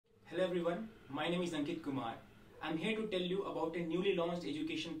Hello everyone, my name is Ankit Kumar. I'm here to tell you about a newly launched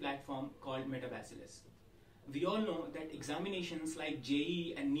education platform called Metabacillus. We all know that examinations like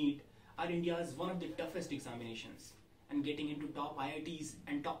JEE and NEET are India's one of the toughest examinations, and getting into top IITs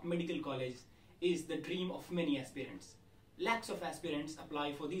and top medical colleges is the dream of many aspirants. Lakhs of aspirants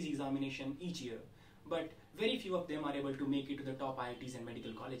apply for these examinations each year, but very few of them are able to make it to the top IITs and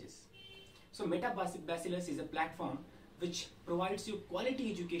medical colleges. So Metabacillus is a platform which provides you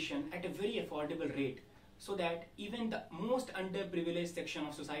quality education at a very affordable rate so that even the most underprivileged section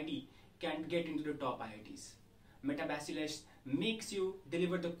of society can get into the top IITs. Metabacillus makes you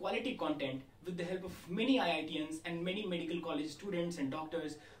deliver the quality content with the help of many IITians and many medical college students and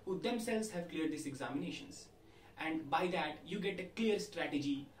doctors who themselves have cleared these examinations. And by that, you get a clear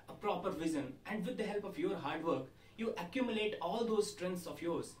strategy, a proper vision, and with the help of your hard work, you accumulate all those strengths of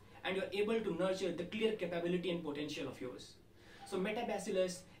yours and you're able to nurture the clear capability and potential of yours. So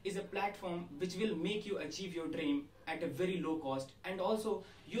Metabacillus is a platform which will make you achieve your dream at a very low cost, and also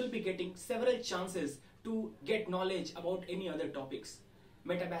you'll be getting several chances to get knowledge about any other topics.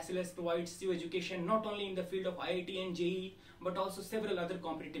 Metabacillus provides you education not only in the field of IIT and JEE but also several other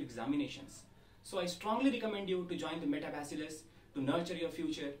competitive examinations. So I strongly recommend you to join the Metabacillus to nurture your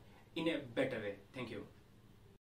future in a better way. Thank you.